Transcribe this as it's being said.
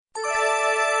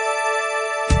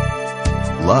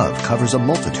love covers a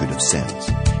multitude of sins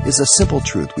is a simple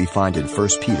truth we find in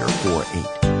 1 Peter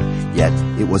 4:8. Yet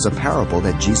it was a parable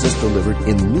that Jesus delivered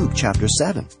in Luke chapter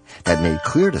 7 that made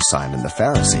clear to Simon the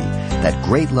Pharisee that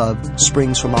great love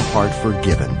springs from a heart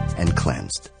forgiven and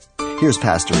cleansed. Here's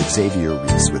Pastor Xavier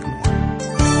Reese with more.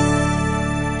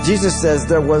 Jesus says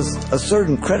there was a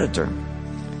certain creditor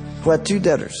who had two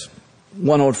debtors.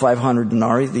 One owed 500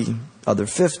 denarii, the other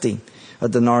 50. A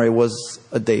denarii was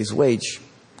a day's wage.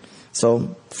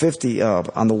 So 50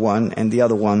 on the one, and the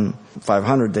other one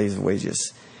 500 days of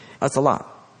wages. That's a lot.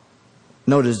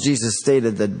 Notice Jesus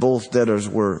stated that both debtors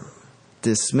were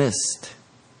dismissed.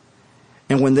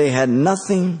 And when they had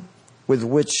nothing with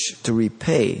which to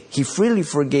repay, he freely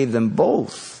forgave them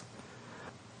both.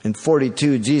 In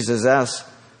 42, Jesus asked,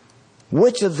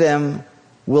 which of them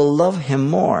will love him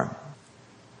more?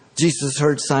 Jesus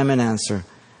heard Simon answer,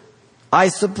 I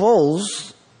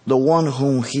suppose the one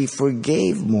whom he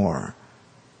forgave more.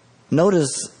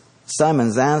 Notice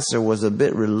Simon's answer was a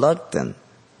bit reluctant,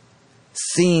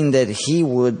 seeing that he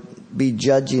would be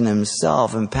judging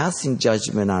himself and passing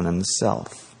judgment on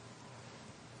himself.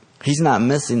 He's not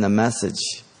missing the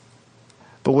message.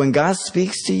 But when God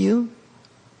speaks to you,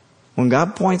 when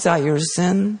God points out your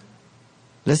sin,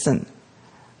 listen,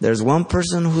 there's one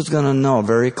person who's going to know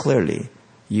very clearly,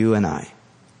 you and I.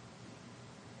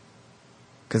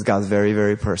 Because God's very,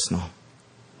 very personal.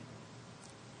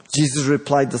 Jesus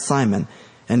replied to Simon,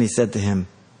 and he said to him,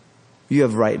 you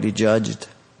have rightly judged.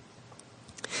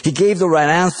 He gave the right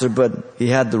answer, but he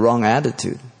had the wrong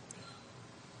attitude.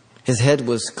 His head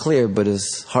was clear, but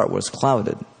his heart was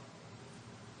clouded.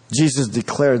 Jesus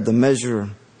declared the measure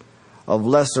of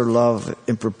lesser love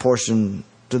in proportion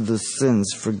to the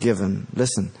sins forgiven.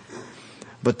 Listen,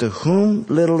 but to whom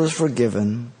little is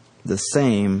forgiven, the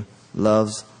same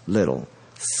loves little.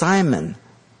 Simon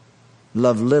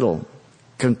loved little,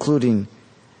 concluding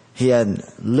he had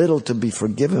little to be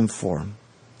forgiven for.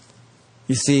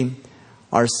 You see,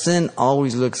 our sin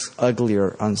always looks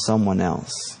uglier on someone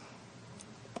else.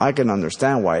 I can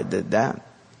understand why it did that.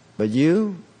 But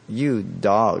you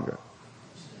dog.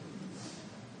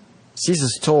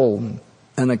 Jesus told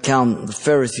an account, the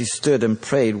Pharisee stood and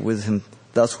prayed with him,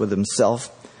 thus with himself,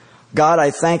 God,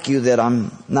 I thank you that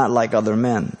I'm not like other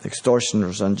men,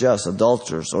 extortioners, unjust,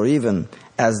 adulterers, or even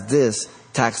as this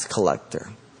tax collector.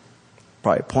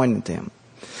 Probably pointing to him.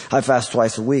 I fast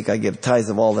twice a week. I give tithes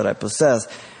of all that I possess.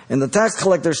 And the tax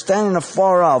collector, standing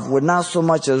afar off, would not so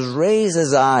much as raise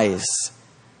his eyes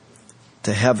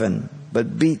to heaven,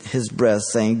 but beat his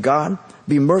breast, saying, God,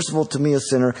 be merciful to me, a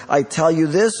sinner. I tell you,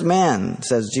 this man,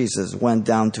 says Jesus, went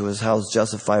down to his house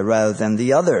justified rather than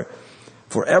the other.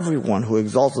 For everyone who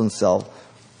exalts himself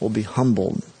will be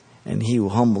humbled, and he who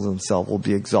humbles himself will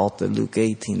be exalted. Luke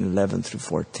 18:11 through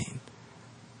 14.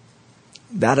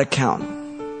 That account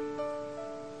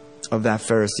of that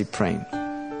Pharisee praying,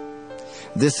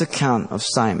 this account of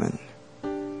Simon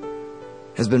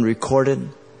has been recorded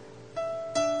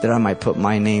that I might put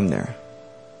my name there.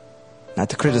 Not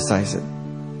to criticize it,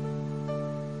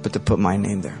 but to put my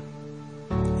name there.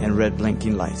 In red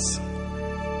blinking lights.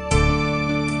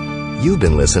 You've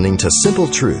been listening to Simple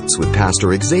Truths with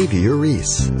Pastor Xavier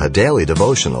Reese, a daily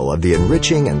devotional of the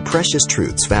enriching and precious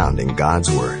truths found in God's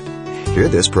Word. Hear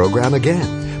this program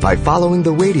again by following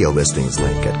the radio listings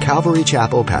link at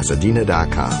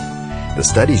CalvaryChapelPasadena.com. The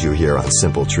studies you hear on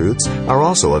Simple Truths are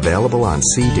also available on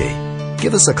CD.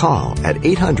 Give us a call at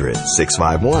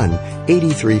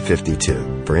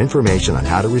 800-651-8352 for information on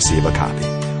how to receive a copy.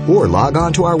 Or log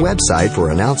on to our website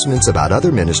for announcements about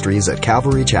other ministries at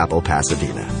Calvary Chapel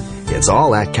Pasadena. It's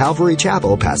all at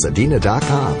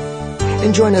CalvaryChapelPasadena.com.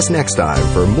 And join us next time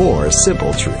for more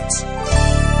Simple Truths.